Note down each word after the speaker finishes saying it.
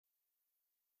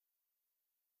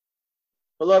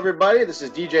Hello, everybody. This is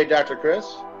DJ Dr.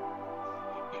 Chris.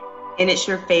 And it's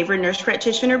your favorite nurse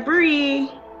practitioner,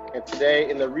 Bri. And today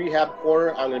in the rehab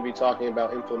corner, I'm going to be talking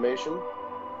about inflammation.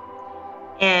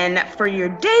 And for your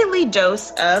daily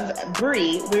dose of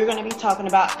Bri, we're going to be talking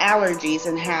about allergies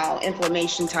and how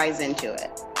inflammation ties into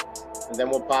it. And then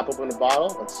we'll pop open a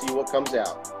bottle and see what comes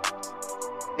out.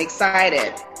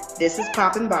 Excited. This is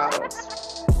Poppin'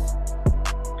 Bottles.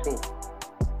 Cool.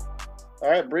 All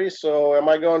right, Bri, so am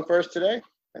I going first today?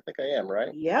 I think I am, right?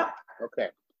 Yep. Okay.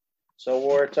 So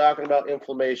we're talking about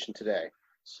inflammation today.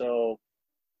 So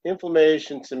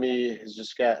inflammation to me has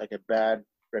just got like a bad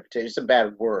reputation. It's a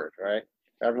bad word, right?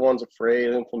 Everyone's afraid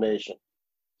of inflammation.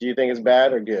 Do you think it's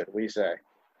bad or good? What do you say?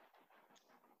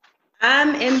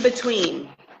 I'm in between.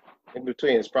 In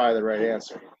between is probably the right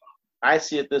answer. I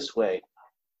see it this way.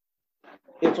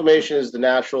 Inflammation is the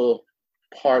natural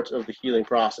part of the healing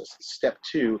process. It's step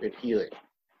 2 in healing.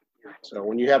 So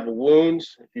when you have a wound,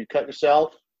 if you cut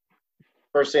yourself,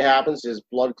 first thing that happens is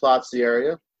blood clots the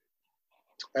area.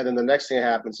 And then the next thing that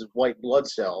happens is white blood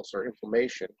cells or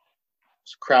inflammation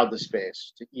crowd the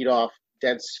space to eat off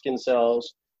dead skin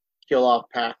cells, kill off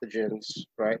pathogens,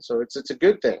 right? So it's a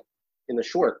good thing in the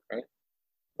short, right?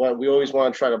 But we always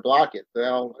want to try to block it.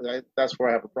 Now, that's where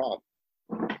I have a problem.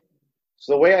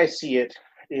 So the way I see it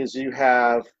is you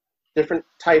have different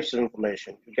types of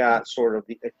inflammation. You got sort of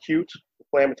the acute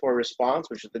inflammatory response,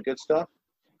 which is the good stuff,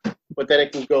 but then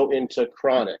it can go into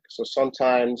chronic. So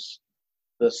sometimes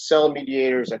the cell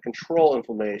mediators that control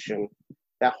inflammation,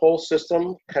 that whole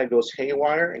system kind of goes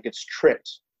haywire and gets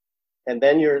tripped. And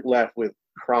then you're left with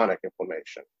chronic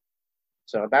inflammation.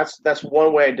 So that's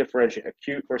one way I differentiate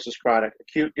acute versus chronic.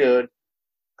 Acute good,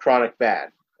 chronic bad,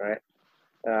 right?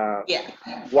 Yeah.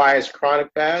 Why is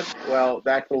chronic bad? Well,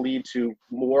 that can lead to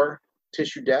more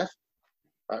tissue death.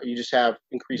 You just have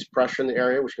increased pressure in the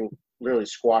area, which can literally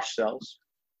squash cells.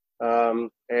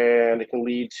 And it can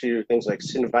lead to things like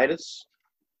synovitis.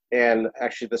 And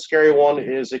actually, the scary one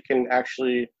is it can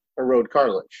actually erode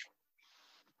cartilage.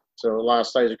 So a lot of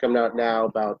studies are coming out now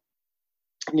about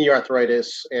knee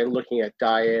arthritis and looking at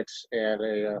diet and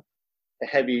a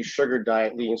heavy sugar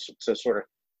diet leading to sort of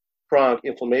chronic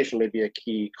inflammation may be a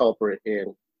key culprit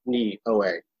in knee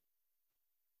OA.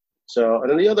 So, and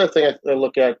then the other thing I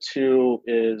look at too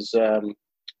is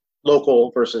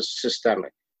local versus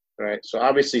systemic, right? So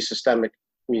obviously systemic,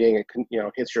 meaning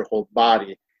it hits your whole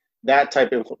body. That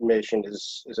type of inflammation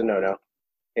is a no-no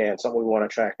and something we want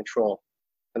to try to control.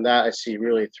 And that I see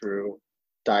really through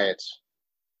diet,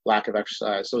 lack of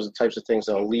exercise. Those are the types of things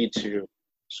that will lead to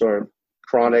sort of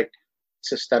chronic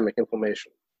systemic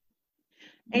inflammation.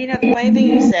 And the funny thing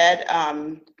you said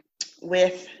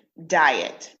with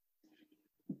diet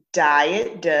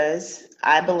does,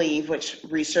 I believe, which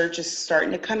research is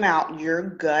starting to come out, your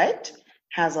gut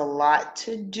has a lot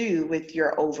to do with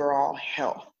your overall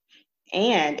health.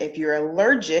 And if you're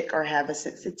allergic or have a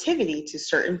sensitivity to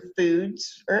certain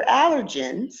foods or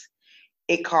allergens,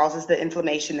 it causes the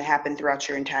inflammation to happen throughout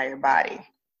your entire body.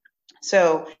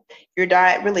 So your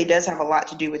diet really does have a lot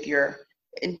to do with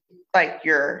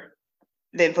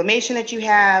the inflammation that you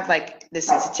have, like the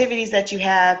sensitivities that you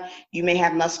have. You may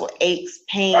have muscle aches,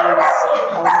 pains.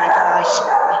 Oh my gosh.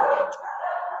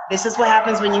 This is what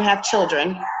happens when you have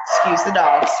children. Excuse the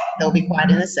dogs. They'll be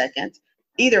quiet in a second.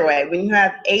 Either way, when you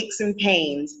have aches and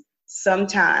pains,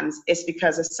 sometimes it's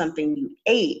because of something you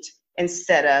ate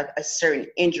instead of a certain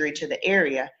injury to the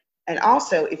area. And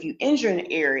also, if you injure an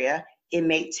area, it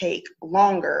may take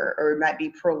longer or it might be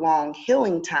prolonged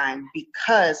healing time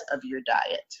because of your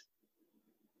diet.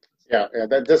 Yeah,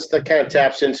 that kind of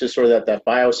taps into sort of that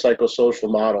biopsychosocial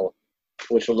model,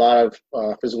 which a lot of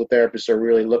physical therapists are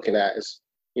really looking at is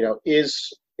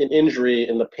an injury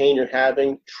and the pain you're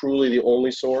having truly the only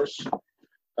source?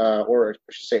 Or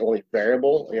I should say only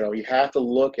variable. You have to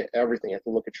look at everything. You have to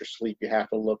look at your sleep. You have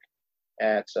to look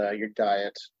at your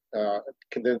diet.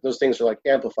 Those things are like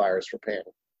amplifiers for pain.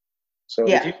 So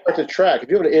if you start to track, if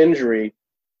you have an injury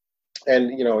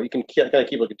and, you can kind of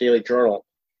keep like a daily journal,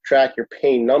 track your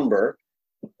pain number,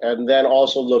 and then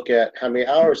also look at how many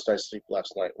hours did I sleep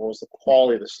last night? What was the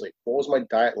quality of the sleep? What was my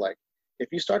diet like? If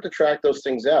you start to track those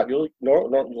things out,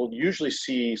 you'll usually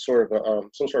see sort of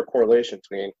some sort of correlation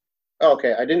between,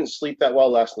 okay, I didn't sleep that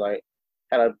well last night,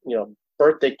 had a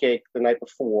birthday cake the night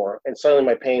before, and suddenly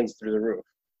my pain's through the roof.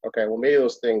 Okay, well maybe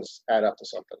those things add up to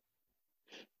something.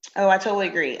 Oh, I totally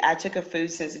agree. I took a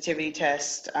food sensitivity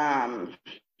test a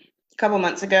couple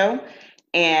months ago,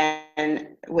 and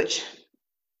which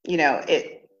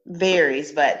it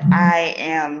varies, but I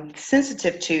am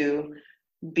sensitive to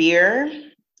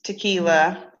beer,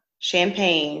 tequila,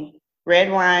 champagne, red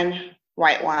wine,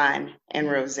 white wine, and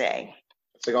rosé.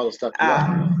 It's like all the stuff you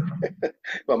like.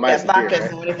 Well, mine's Yeah, the beer, vodka is right?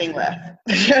 the only thing left.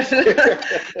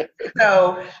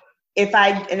 So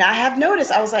and I have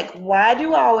noticed, I was like, why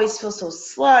do I always feel so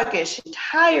sluggish and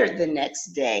tired the next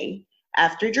day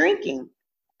after drinking?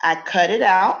 I cut it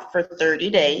out for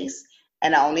 30 days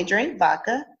and I only drank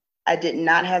vodka. I did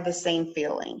not have the same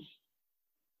feeling.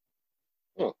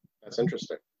 That's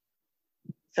interesting.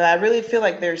 So I really feel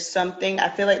like there's something, I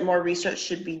feel like more research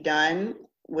should be done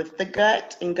with the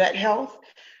gut and gut health,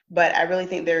 but I really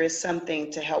think there is something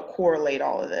to help correlate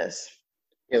all of this.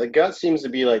 Yeah, the gut seems to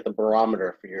be like the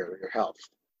barometer for your health,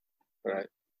 right?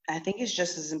 I think it's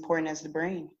just as important as the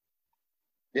brain.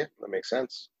 Yeah, that makes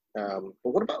sense. But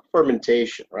what about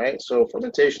fermentation, right? So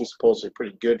fermentation is supposedly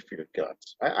pretty good for your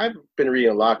guts. I've been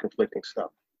reading a lot of conflicting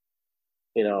stuff.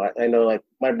 I know like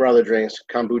my brother drinks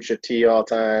kombucha tea all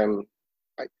the time.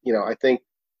 I think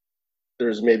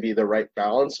there's maybe the right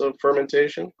balance of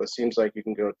fermentation, but it seems like you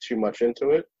can go too much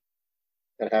into it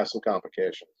and have some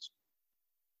complications.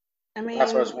 I mean,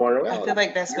 That's what I was wondering. I feel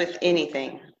like that's with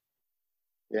anything.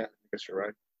 Yeah, I guess you're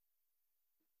right.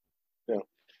 Yeah.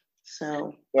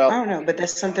 So, Well, I don't know, but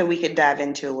that's something we could dive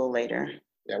into a little later.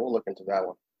 Yeah, we'll look into that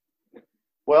one.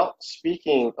 Well,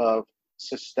 speaking of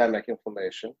systemic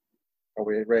inflammation, are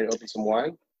we ready to open some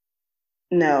wine?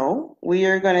 No, we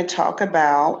are going to talk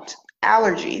about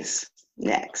allergies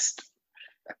next.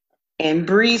 In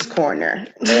Bri's corner.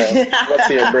 Let's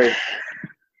hear Bri.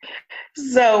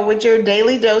 So, with your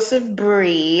daily dose of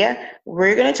Bri,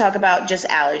 we're going to talk about just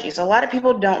allergies. A lot of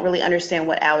people don't really understand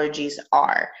what allergies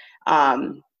are.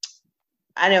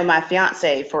 I know my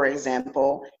fiance, for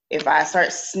example, if I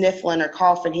start sniffling or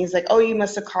coughing, he's like, "Oh, you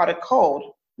must have caught a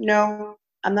cold." No,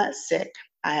 I'm not sick.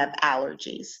 I have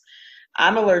allergies.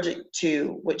 I'm allergic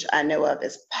to, which I know of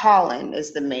as pollen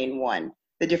is the main one.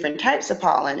 The different types of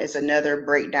pollen is another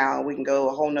breakdown. We can go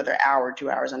a whole nother hour, 2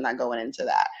 hours. I'm not going into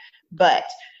that. But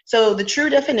so the true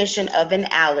definition of an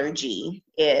allergy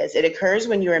is it occurs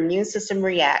when your immune system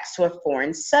reacts to a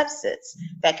foreign substance.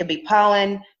 That could be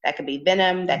pollen, that could be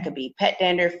venom, that could be pet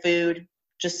dander, food,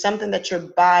 just something that your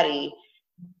body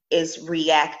is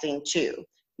reacting to.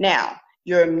 Now,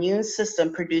 your immune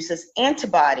system produces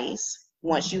antibodies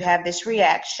once you have this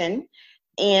reaction,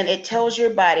 and it tells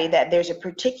your body that there's a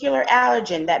particular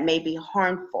allergen that may be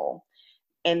harmful.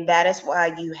 And that is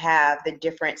why you have the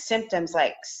different symptoms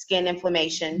like skin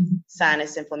inflammation,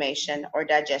 sinus inflammation, or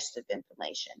digestive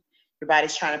inflammation. Your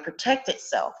body's trying to protect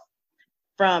itself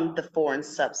from the foreign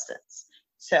substance.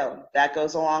 So that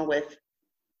goes along with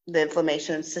the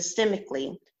inflammation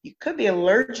systemically. You could be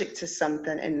allergic to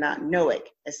something and not know it.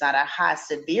 It's not a high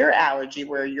severe allergy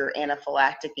where you're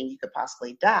anaphylactic and you could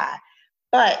possibly die,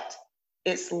 but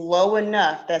it's low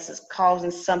enough that it's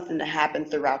causing something to happen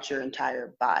throughout your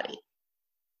entire body.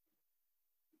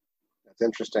 That's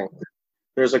interesting.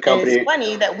 There's a company. It's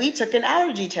funny that we took an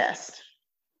allergy test.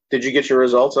 Did you get your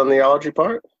results on the allergy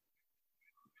part?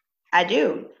 I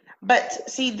do. But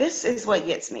see, this is what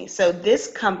gets me. So this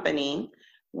company,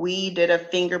 we did a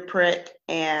finger prick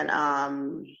and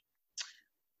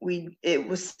it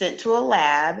was sent to a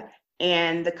lab,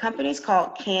 and the company's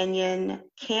called Canyon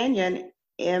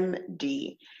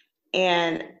MD.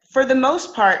 And for the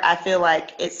most part, I feel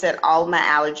like it said all my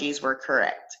allergies were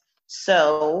correct.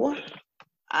 So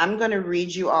I'm going to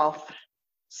read you off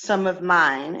some of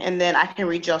mine, and then I can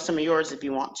read you off some of yours if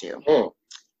you want to.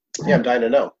 Yeah, I'm dying to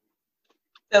know.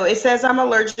 So it says I'm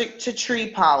allergic to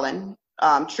tree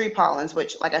pollens,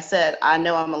 which, like I said, I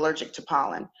know I'm allergic to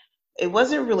pollen. It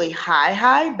wasn't really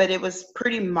high, but it was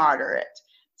pretty moderate.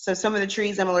 So some of the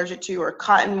trees I'm allergic to are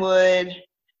cottonwood,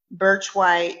 birch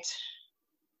white,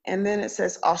 and then it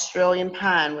says Australian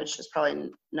pine, which is probably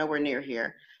nowhere near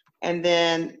here. And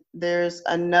then there's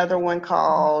another one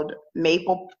called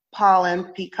maple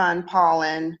pollen, pecan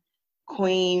pollen,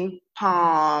 queen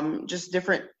palm, just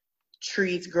different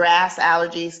trees, grass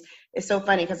allergies. It's so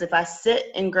funny because if I sit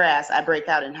in grass, I break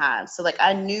out in hives. So like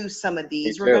I knew some of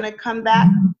these were going to come back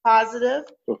positive.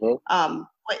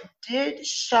 What did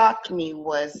shock me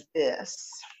was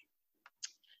this.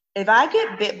 If I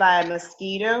get bit by a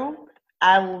mosquito,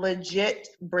 I legit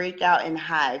break out in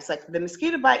hives. Like the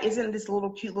mosquito bite isn't this little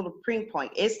cute little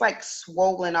pinpoint. It's like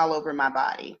swollen all over my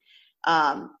body.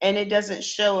 And it doesn't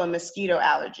show a mosquito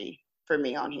allergy for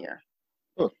me on here.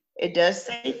 It does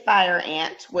say fire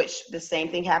ant, which the same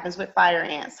thing happens with fire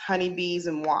ants, honeybees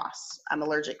and wasps. I'm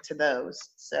allergic to those.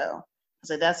 So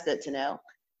that's good to know.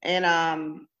 And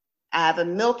I have a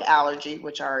milk allergy,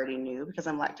 which I already knew because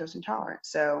I'm lactose intolerant.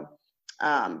 So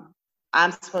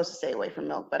I'm supposed to stay away from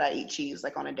milk, but I eat cheese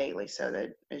like on a daily. So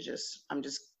that it's just, I'm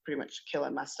just pretty much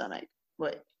killing my stomach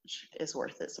which is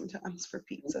worth it sometimes for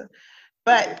pizza.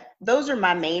 But those are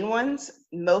my main ones.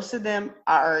 Most of them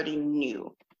I already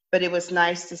knew, but it was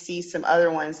nice to see some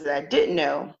other ones that I didn't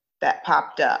know that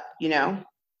popped up, you know?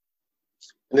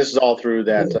 And this is all through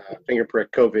that finger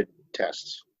prick COVID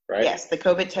tests, right? Yes, the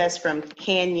COVID test from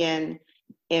Canyon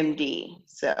MD.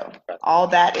 So all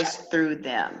that is through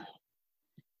them.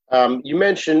 You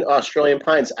mentioned Australian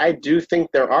pines. I do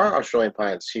think there are Australian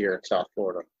pines here in South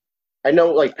Florida. I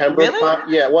know, like Pembroke pine.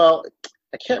 Yeah, well,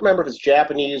 I can't remember if it's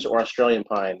Japanese or Australian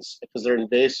pines because they're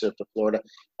invasive to Florida.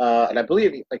 And I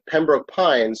believe like Pembroke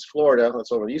Pines, Florida,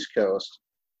 that's over the East Coast.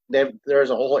 There's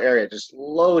a whole area just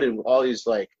loaded with all these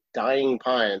like dying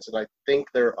pines, and I think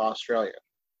they're Australian.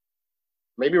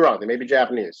 Maybe wrong. They may be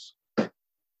Japanese.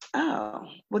 Oh,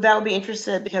 well, that would be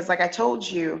interesting because, like I told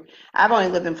you, I've only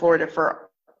lived in Florida for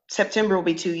September will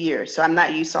be 2 years, so I'm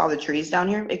not used to all the trees down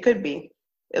here. It could be.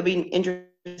 It'll be interesting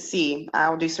to see.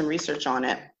 I'll do some research on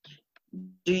it.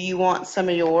 Do you want some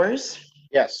of yours?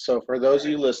 Yes. So for those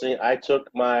of you listening, I took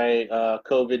my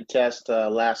COVID test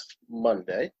last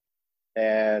Monday,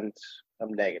 and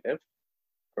I'm negative.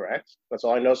 Correct. That's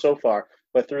all I know so far.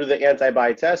 But through the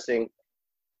antibody testing,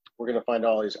 we're going to find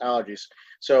all these allergies.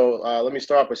 So let me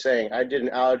start off by saying I did an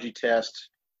allergy test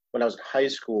when I was in high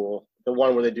school, the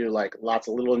one where they do like lots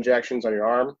of little injections on your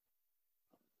arm.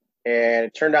 And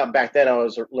it turned out back then I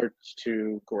was allergic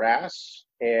to grass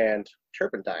and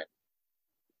turpentine,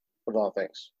 of all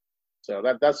things. So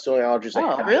that's the only allergies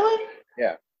I had. Really?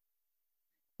 Yeah.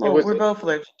 Well, we're both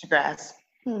allergic to grass.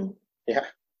 Yeah.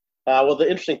 Well, the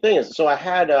interesting thing is, so I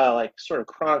had like sort of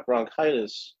chronic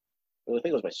bronchitis. I think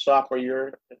it was my sophomore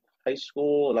year in high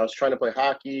school, and I was trying to play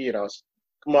hockey, and I was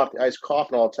coming off the ice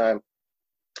coughing all the time.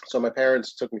 So my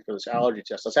parents took me for this allergy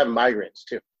test. I was having migraines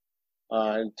too.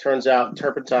 And it turns out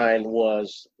turpentine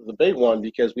was the big one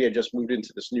because we had just moved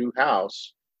into this new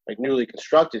house, like newly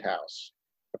constructed house.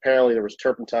 Apparently there was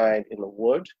turpentine in the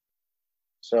wood.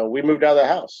 So we moved out of the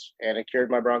house, and it cured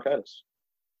my bronchitis.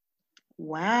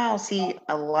 Wow. See,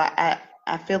 a lot.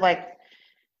 I feel like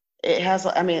it has.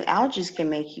 I mean, allergies can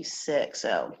make you sick.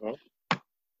 So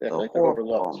Definitely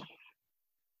overlooked.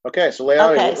 Okay, so lay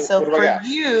out. Okay, so for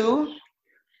you,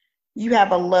 you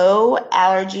have a low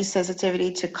allergy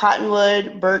sensitivity to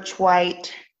cottonwood, birch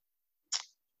white,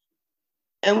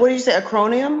 and what did you say?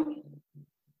 Acronym?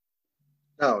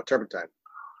 No, turpentine.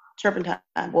 Turpentine.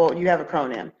 Well, you have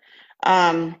acronym.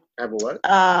 I have a what?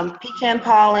 Pecan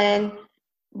pollen,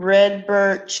 red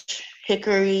birch,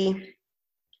 hickory,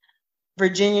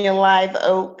 Virginia live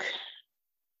oak,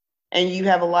 and you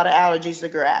have a lot of allergies to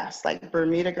grass, like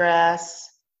Bermuda grass,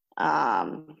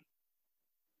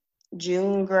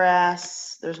 June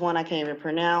grass. There's one I can't even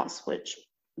pronounce, which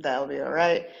that'll be all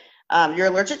right. You're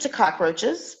allergic to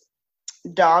cockroaches,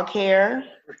 dog hair.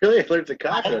 Really allergic to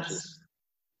cockroaches?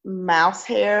 Mouse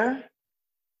hair.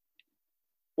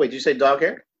 Wait, did you say dog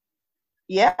hair?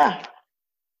 Yeah.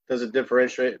 Does it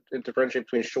differentiate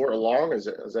between short or long? Is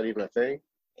that even a thing?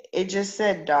 It just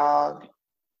said dog.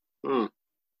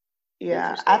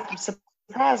 Yeah, I'm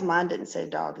surprised mine didn't say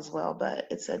dog as well, but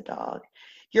it said dog.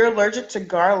 You're allergic to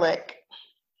garlic.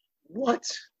 What?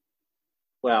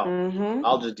 Well,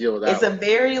 I'll just deal with that. It's a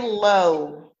very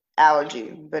low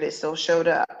allergy, but it still showed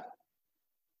up.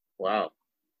 Wow.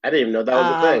 I didn't even know that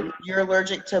was a thing. You're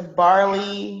allergic to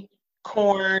barley,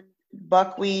 corn,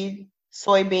 buckwheat,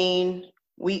 soybean,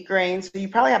 wheat grains. So you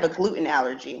probably have a gluten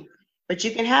allergy, but you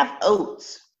can have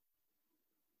oats.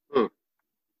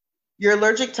 You're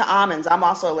allergic to almonds. I'm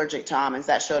also allergic to almonds.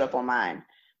 That showed up on mine,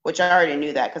 which I already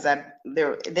knew that because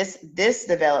this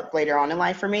developed later on in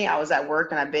life for me. I was at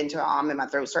work and I bit into an almond, my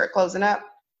throat started closing up.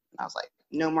 I was like,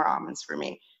 no more almonds for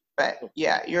me. But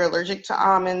yeah, you're allergic to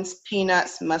almonds,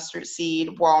 peanuts, mustard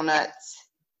seed, walnuts.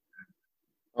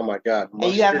 Oh my God.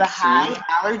 And you have the high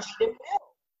allergy to milk.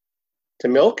 To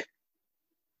milk?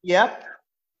 Yep.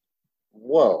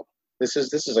 Whoa. This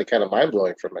is like kind of mind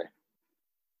blowing for me.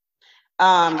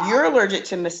 You're allergic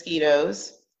to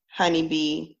mosquitoes,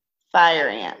 honeybee, fire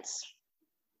ants.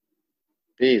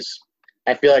 Bees.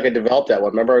 I feel like I developed that one.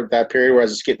 Remember that period where I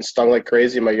was just getting stung like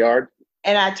crazy in my yard?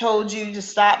 And I told you to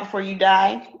stop before you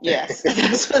die? Yes.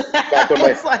 That's what I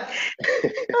was like.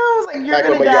 I was like, you're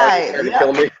going to die. Yard to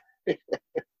kill me.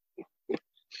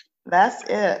 That's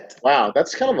it. Wow,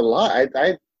 that's kind of a lot.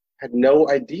 I had no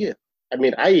idea. I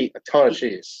mean, I eat a ton of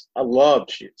cheese. I love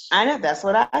cheese. I know, that's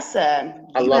what I said.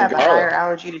 You have a higher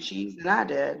allergy to cheese than I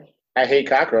did. I hate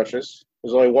cockroaches.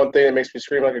 There's only one thing that makes me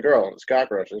scream like a girl, and it's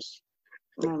cockroaches.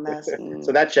 So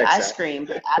that checks out. I scream,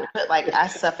 but I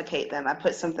suffocate them. I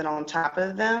put something on top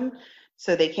of them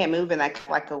so they can't move, and I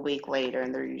like a week later,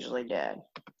 and they're usually dead.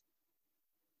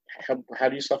 How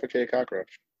do you suffocate a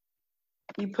cockroach?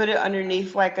 You put it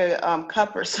underneath like a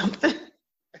cup or something.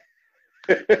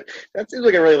 That seems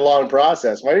like a really long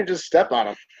process. Why don't you just step on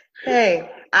them?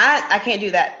 Hey, I can't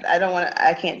do that.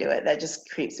 I can't do it. That just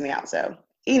creeps me out. So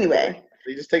anyway.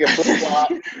 You just take a flip flop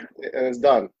and it's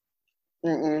done.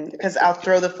 Because I'll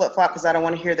throw the flip flop because I don't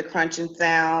want to hear the crunching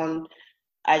sound.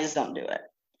 I just don't do it.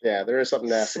 Yeah, there is something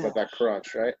nasty about that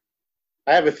crunch, right?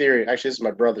 I have a theory. Actually, this is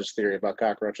my brother's theory about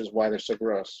cockroaches, why they're so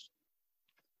gross.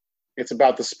 It's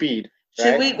about the speed.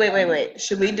 Should right? we wait?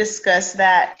 Should we discuss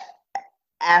that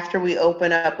after we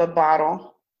open up a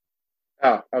bottle?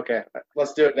 Oh, okay.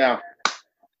 Let's do it now.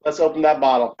 Let's open that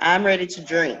bottle. I'm ready to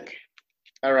drink.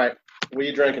 All right. What are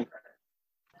you drinking?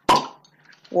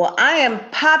 Well, I am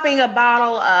popping a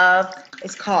bottle of,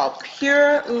 it's called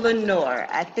Pure Lenore.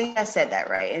 I think I said that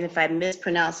right. And if I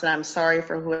mispronounced it, I'm sorry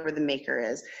for whoever the maker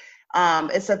is.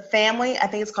 It's a family. I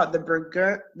think it's called the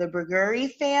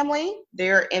Burguri family.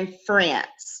 They're in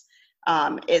France.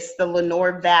 It's the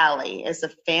Lenore Valley. It's a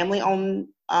family-owned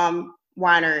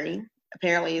winery.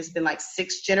 Apparently, it's been like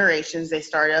 6 generations. They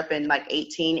started up in like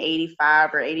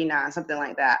 1885 or 89, something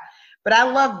like that. But I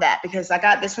love that because I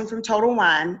got this one from Total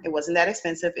Wine. It wasn't that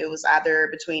expensive. It was either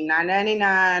between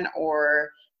 $9.99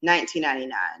 or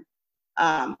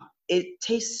 $19.99. It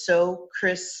tastes so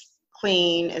crisp,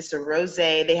 clean. It's a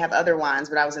rosé. They have other wines,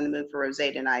 but I was in the mood for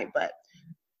rosé tonight. But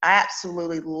I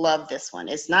absolutely love this one.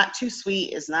 It's not too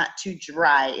sweet. It's not too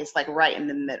dry. It's like right in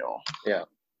the middle. Yeah.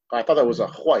 I thought that was a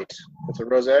white. It's a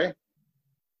rosé?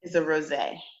 It's a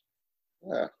rosé.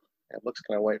 Yeah. It looks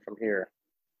kind of white from here.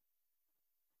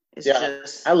 It's yeah,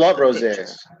 just I love rosés.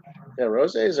 Picture. Yeah,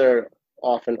 rosés are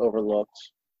often overlooked.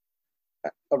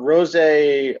 A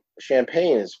rosé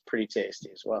champagne is pretty tasty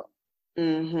as well.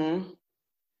 Mm-hmm.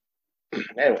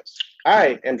 Anyways,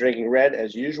 I am drinking red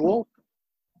as usual,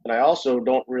 and I also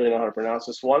don't really know how to pronounce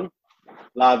this one.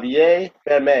 La Vieille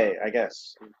Ferme, I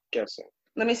guess. I'm guessing.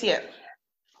 Let me see it.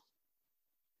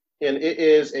 And it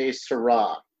is a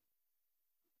Syrah.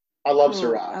 I love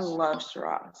Syrahs. I love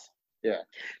Syrahs. Yeah.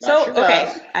 So, Shiraz,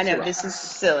 okay, I know Syrah. this is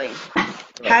silly.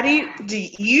 How do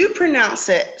you pronounce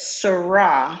it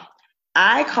Syrah?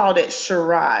 I called it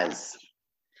Shiraz.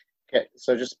 Okay,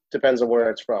 so it just depends on where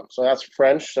it's from. So that's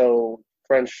French. So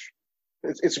French,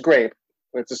 it's a grape.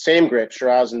 It's the same grape.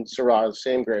 Shiraz and Syrah is the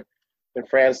same grape. In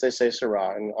France, they say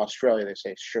Syrah. In Australia, they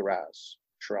say Shiraz.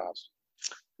 Shiraz.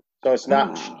 So it's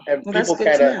not. Well, people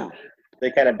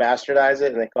kind of bastardize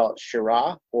it and they call it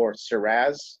Shiraz or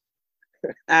Shiraz.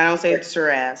 I don't say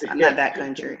Shiraz. I'm not that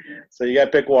country. So you got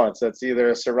to pick one. So it's either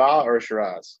a Syrah or a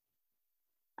Shiraz.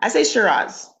 I say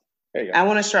Shiraz. There you go. I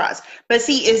want a Shiraz. But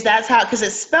see, that's how, because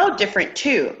it's spelled different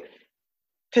too.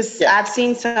 Because I've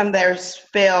seen some that are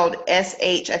spelled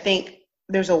SH. I think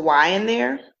there's a Y in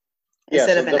there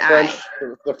instead of an I.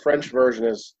 The French version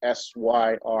is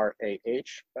SYRAH.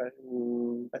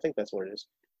 I think that's what it is.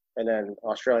 And then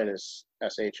Australian is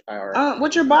SHIR.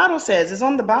 What your bottle says is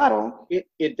on the bottle.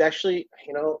 It actually,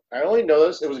 I only know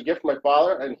this. It was a gift from my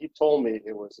father, and he told me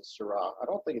it was a Syrah. I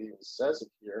don't think it even says it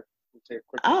here. Let me take a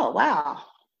quick look. Wow.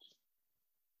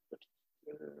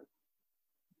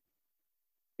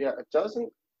 Yeah, it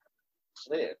doesn't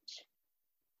say it.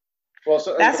 Well,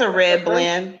 so that's a red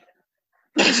blend.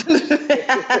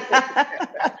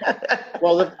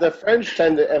 Well, the French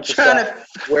tend to emphasize trying to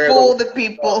fool the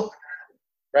people.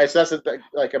 Right, so that's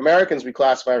like Americans, we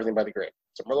classify everything by the grape.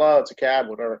 It's a Merlot, it's a Cab,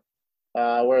 whatever.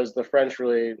 Whereas the French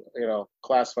really,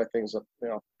 classify things,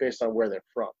 based on where they're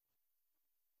from.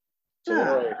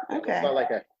 So it's not like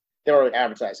they don't really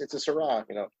advertise. It's a Syrah,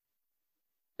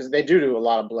 because they do a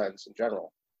lot of blends in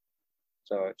general.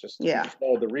 So it just you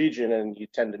know the region, and you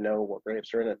tend to know what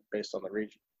grapes are in it based on the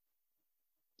region.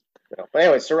 But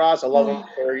anyway, Syrahs, I love them.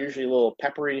 They're usually a little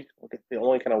peppery. The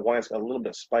only kind of wine's got a little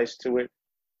bit of spice to it.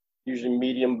 Usually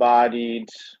medium-bodied.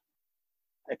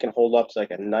 It can hold up to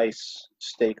like a nice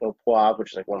steak au poivre,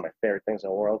 which is like one of my favorite things in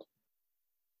the world.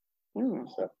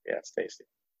 So yeah, it's tasty.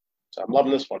 So I'm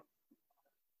loving this one.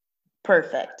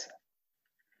 Perfect.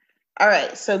 All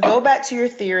right, so go back to your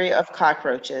theory of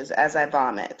cockroaches as I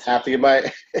vomit. I have to give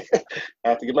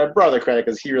my brother credit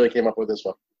because he really came up with this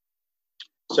one.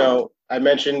 So I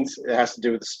mentioned it has to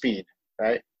do with the speed,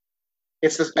 right?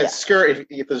 It's scurry.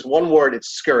 If there's one word, it's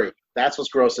scurry. That's what's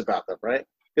gross about them, right?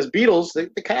 Because beetles, they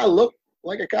kind of look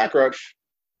like a cockroach.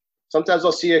 Sometimes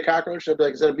I'll see a cockroach and I'll be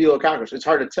like, is that a beetle or a cockroach? It's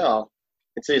hard to tell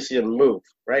until you see them move,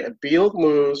 right? A beetle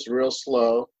moves real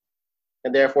slow,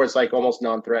 and therefore it's like almost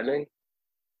non-threatening.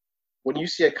 When you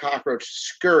see a cockroach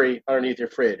scurry underneath your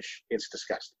fridge, it's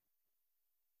disgusting.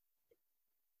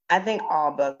 I think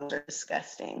all bugs are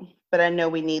disgusting, but I know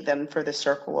we need them for the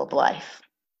circle of life.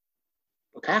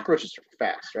 Well, cockroaches are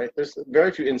fast, right? There's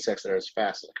very few insects that are as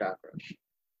fast as a cockroach.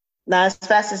 Not as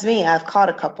fast as me. I've caught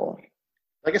a couple.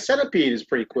 Like a centipede is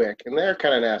pretty quick, and they're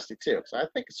kind of nasty too. So I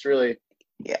think it's really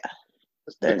Yeah,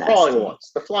 the they're crawling nasty.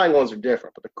 ones. The flying ones are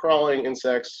different, but the crawling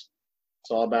insects,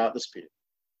 it's all about the speed.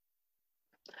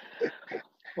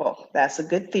 Well, that's a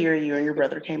good theory you and your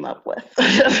brother came up with.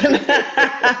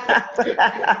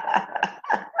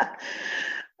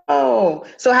 Oh,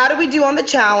 so how do we do on the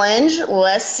challenge?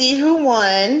 Let's see who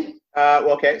won.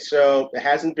 Okay, so it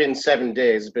hasn't been 7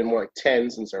 days. It's been more like 10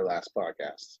 since our last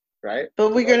podcast, right?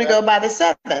 But we're going to go by the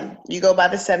 7. You go by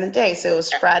the 7th day. So it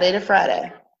was Friday to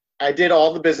Friday. I did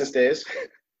all the business days.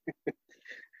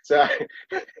 So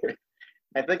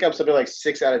I think I'm something like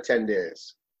 6 out of 10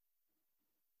 days.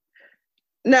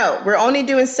 No, we're only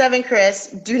doing 7,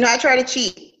 Chris. Do not try to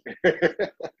cheat.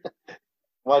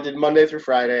 Well, I did Monday through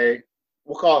Friday.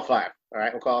 We'll call it 5. All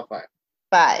right, we'll call it 5.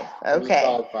 5. Okay. We'll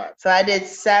call it 5. So I did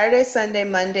Saturday, Sunday,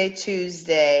 Monday,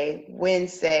 Tuesday,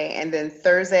 Wednesday, and then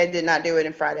Thursday I did not do it,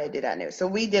 and Friday I did not do it. So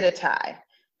we did a tie.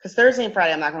 Because Thursday and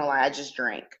Friday, I'm not going to lie, I just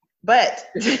drank. But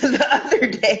the other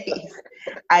days,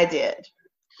 I did.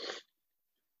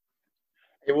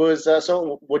 It was,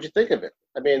 so what'd you think of it?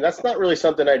 I mean, that's not really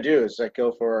something I do, is like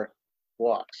go for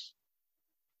walks.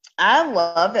 I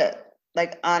love it.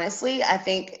 Like, honestly, I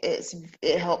think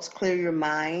it helps clear your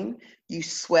mind. You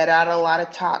sweat out a lot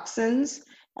of toxins,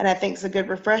 and I think it's a good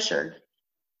refresher.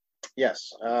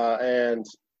 Yes, and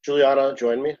Juliana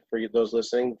joined me. For those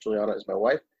listening, Juliana is my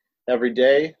wife. Every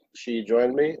day she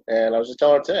joined me, and I was just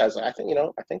telling her today, I was like, I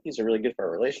think these are really good for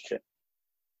a relationship.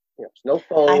 You know, there's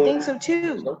no phone. I think so too.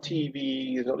 There's no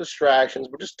TV. There's no distractions.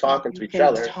 We're just talking to each can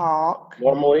other talk.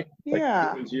 normally, like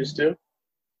Yeah. humans used to.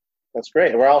 That's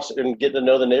great. And we're also getting to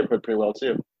know the neighborhood pretty well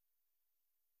too.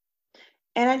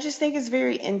 And I just think it's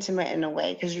very intimate in a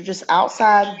way because you're just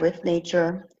outside with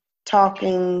nature,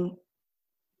 talking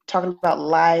about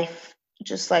life,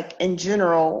 just like in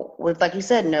general, with, like you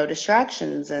said, no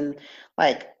distractions. And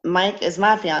like Mike is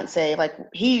my fiance. Like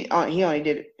he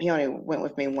only went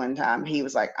with me one time. He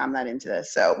was like, I'm not into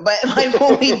this. So, but like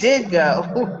when we did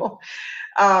go,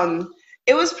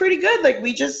 it was pretty good. Like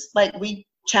we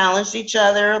challenged each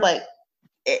other. Like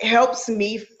it helps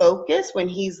me focus when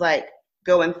he's like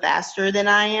going faster than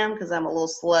I am because I'm a little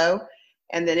slow,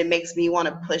 and then it makes me want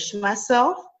to push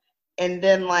myself. And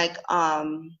then like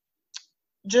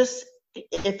just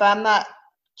if I'm not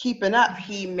keeping up,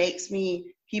 he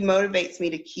motivates me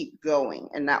to keep going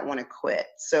and not want to quit.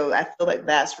 So I feel like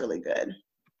that's really good.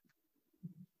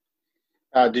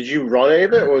 Did you run any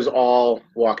of it, or was it all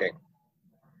walking?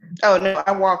 Oh no,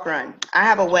 I walk run. I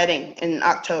have a wedding in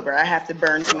October. I have to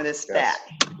burn some of this fat.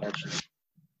 Gotcha.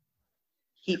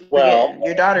 Keep forgetting.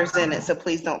 Your daughter's in it, so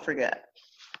please don't forget.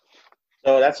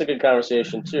 So that's a good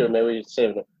conversation too. Maybe we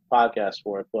save the podcast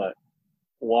for it, but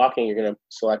walking, you're going to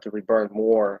selectively burn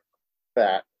more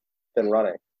fat than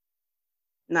running.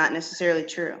 Not necessarily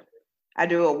true. I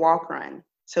do a walk run.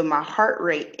 So my heart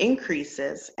rate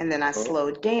increases, and then I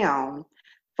slow down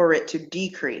for it to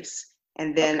decrease.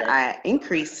 And then I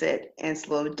increase it and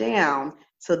slow down.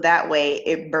 So that way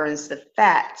it burns the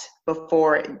fat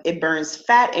before it burns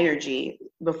fat energy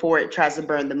before it tries to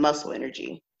burn the muscle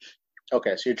energy.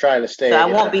 Okay, so you're trying to stay. So I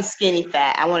won't be skinny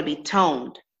fat. I want to be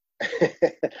toned.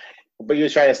 But you're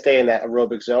trying to stay in that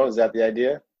aerobic zone. Is that the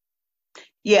idea?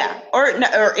 Yeah, or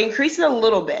increase it a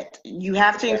little bit. You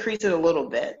have to increase it a little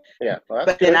bit. Yeah, well,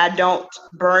 but then I don't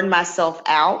burn myself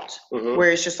out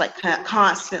where it's just like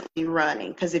constantly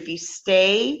running. Because if you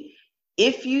stay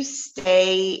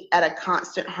at a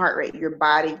constant heart rate, your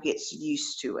body gets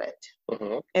used to it,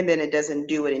 and then it doesn't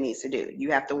do what it needs to do. You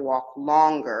have to walk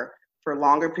longer for a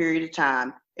longer period of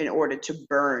time in order to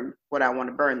burn what I want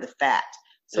to burn, the fat.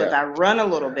 So if I run a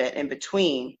little bit in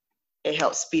between, it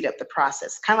helps speed up the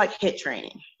process, kind of like HIIT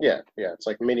training. Yeah, it's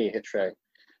like mini HIIT training.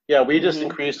 Yeah, we just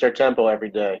increased our tempo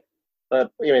every day. But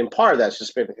I mean, part of that's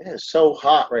just been, it's so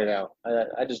hot right now.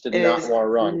 I just did not want to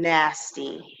run.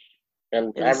 Nasty.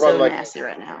 And it I is run so like nasty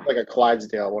right now. Like a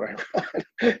Clydesdale when I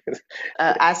run.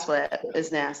 I sweat.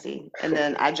 It's nasty. And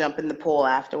then I jump in the pool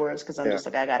afterwards because I'm just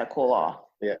like, I got to cool off.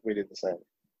 Yeah, we did the same.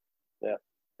 Yeah,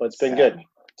 but it's been good.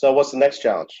 So what's the next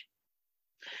challenge?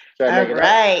 All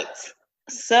right.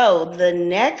 So the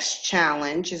next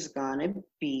challenge is going to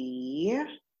be...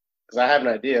 Because I have an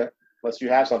idea, unless you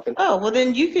have something. Oh, well,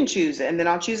 then you can choose it, and then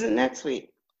I'll choose it next week.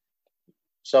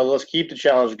 So let's keep the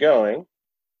challenge going.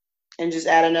 And just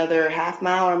add another half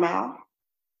mile or mile?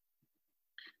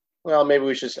 Well, maybe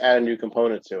we should just add a new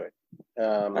component to it.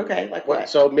 Okay, like what?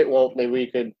 So, well,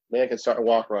 maybe I could start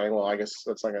walk running. Well, I guess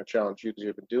that's not going to challenge you because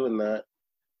you've been doing that.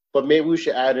 But maybe we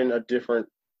should add in a different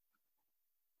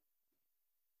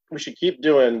we should keep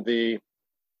doing the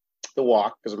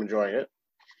walk because I'm enjoying it,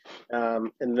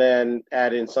 and then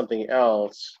add in something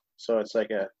else so it's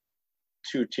like a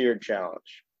 2-tiered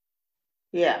challenge.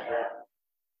 Yeah.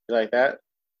 You like that?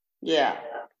 Yeah.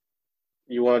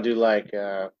 You want to do like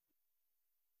 200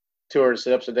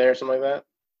 sit-ups a day or something like that?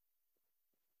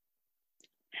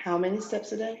 How many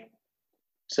steps a day?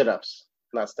 Sit-ups,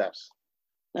 not steps.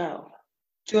 No.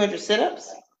 200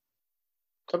 sit-ups?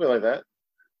 Something like that.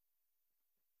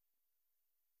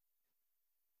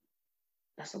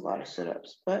 That's a lot of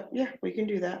sit-ups, but yeah, we can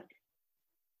do that.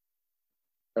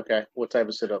 Okay. What type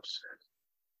of sit-ups?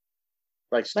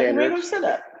 Like Like a standard? regular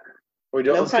sit-up. We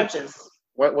don't, No crunches.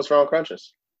 What's wrong with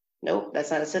crunches? Nope, that's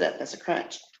not a sit-up. That's a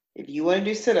crunch. If you want to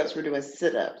do sit-ups, we're doing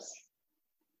sit-ups.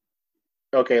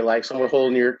 Okay, like someone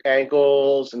holding your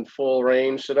ankles in full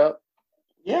range sit-up?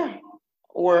 Yeah.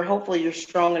 Or hopefully you're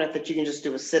strong enough that you can just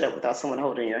do a sit-up without someone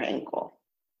holding your ankle.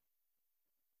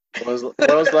 When was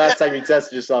the last time you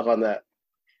tested yourself on that?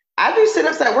 I do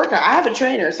sit-ups at workout. I have a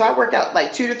trainer, so I work out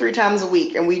like 2 to 3 times a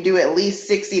week, and we do at least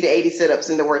 60 to 80 sit-ups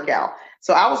in the workout.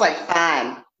 So I was like,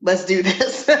 fine, let's do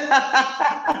this.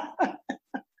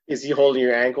 Is he holding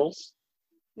your ankles?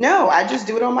 No, I just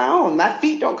do it on my own. My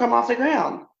feet don't come off the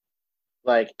ground.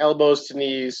 Like elbows to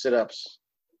knees sit-ups?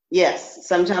 Yes,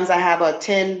 sometimes I have a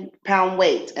 10-pound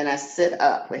weight, and I sit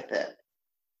up with it.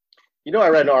 You know, I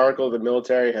read an article the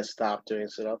military has stopped doing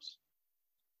sit-ups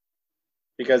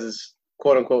because it's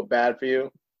quote-unquote bad for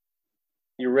you.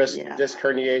 You risk disc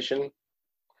herniation.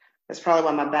 That's probably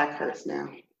why my back hurts now.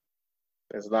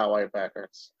 It's not why your back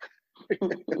hurts.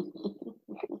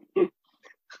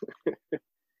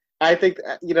 I think,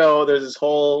 you know, there's this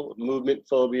whole movement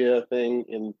phobia thing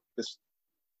in this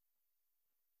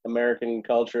American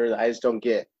culture that I just don't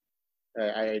get.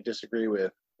 I disagree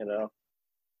with, you know.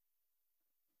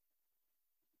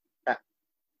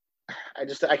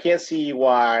 I can't see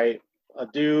why a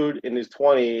dude in his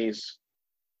 20s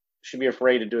should be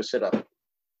afraid to do a sit-up.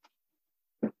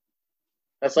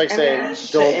 That's like saying,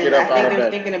 don't get up out of bed. I think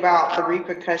they're thinking about the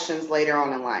repercussions later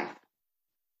on in life.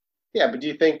 Yeah, but do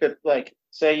you think that, like,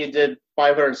 say you did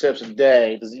 500 sit-ups a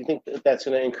day, do you think that that's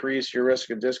going to increase your risk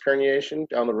of disc herniation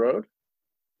down the road?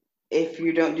 If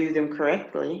you don't do them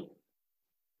correctly.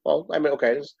 Well, I mean,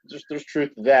 okay, there's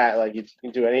truth to that. Like, you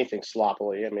can do anything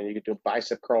sloppily. I mean, you could do a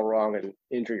bicep curl wrong and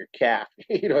injure your calf.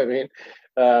 You know what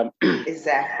I mean?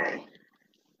 Exactly.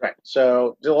 Right.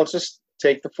 So let's just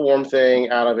take the form thing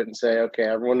out of it and say, okay,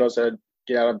 everyone knows how to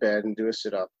get out of bed and do a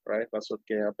sit-up, right? That's what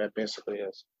getting out of bed basically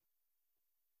is.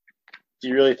 Do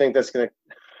you really think that's going to,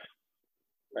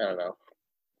 I don't know,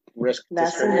 risk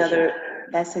discrimination?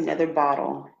 That's another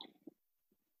bottle.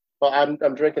 Well,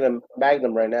 I'm drinking a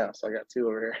Magnum right now, so I got 2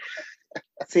 over here.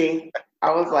 See, I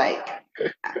was like,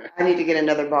 I need to get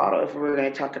another bottle if we're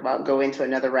going to go into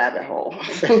another rabbit hole.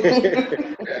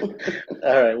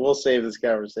 All right, we'll save this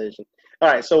conversation. All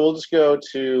right, so we'll just go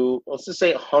to, let's just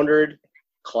say 100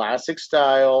 classic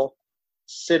style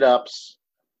sit-ups,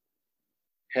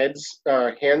 hands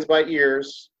by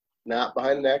ears, not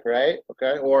behind the neck, right?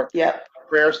 Okay, or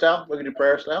prayer style. We can do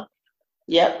prayer style.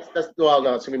 Yep. Well,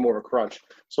 no, it's going to be more of a crunch.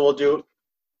 So we'll do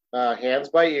hands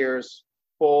by ears,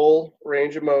 full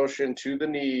range of motion to the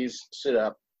knees, sit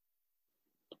up,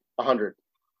 100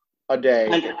 a day.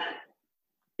 100.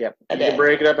 Yep. You can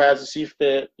break it up as you see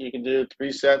fit. You can do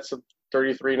 3 sets of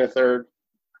 33 1/3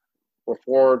 or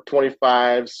 4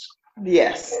 25s.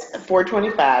 Yes, 4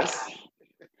 25s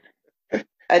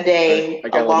a day,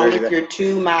 along with your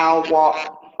 2-mile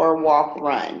walk or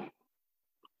walk-run.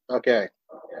 Okay.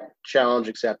 Challenge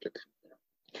accepted.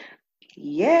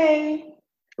 Yay.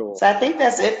 Cool. So I think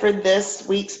that's it for this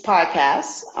week's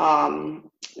podcast.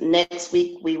 Next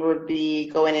week, we will be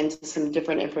going into some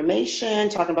different information,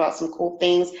 talking about some cool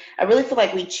things. I really feel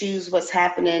like we choose what's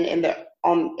happening in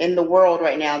the world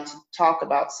right now to talk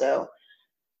about. So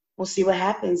we'll see what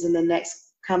happens in the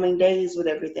next coming days with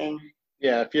everything.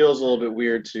 Yeah, it feels a little bit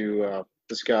weird to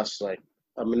discuss like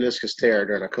a meniscus tear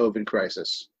during a COVID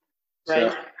crisis.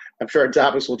 Right. So I'm sure our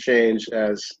topics will change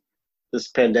as this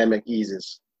pandemic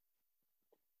eases.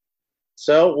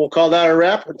 So we'll call that a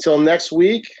wrap. Until next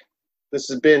week, this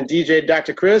has been DJ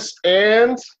Dr. Chris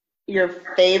and your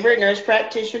favorite nurse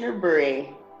practitioner, Bri.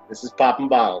 This is Poppin'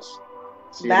 Bottles.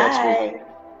 See you next week.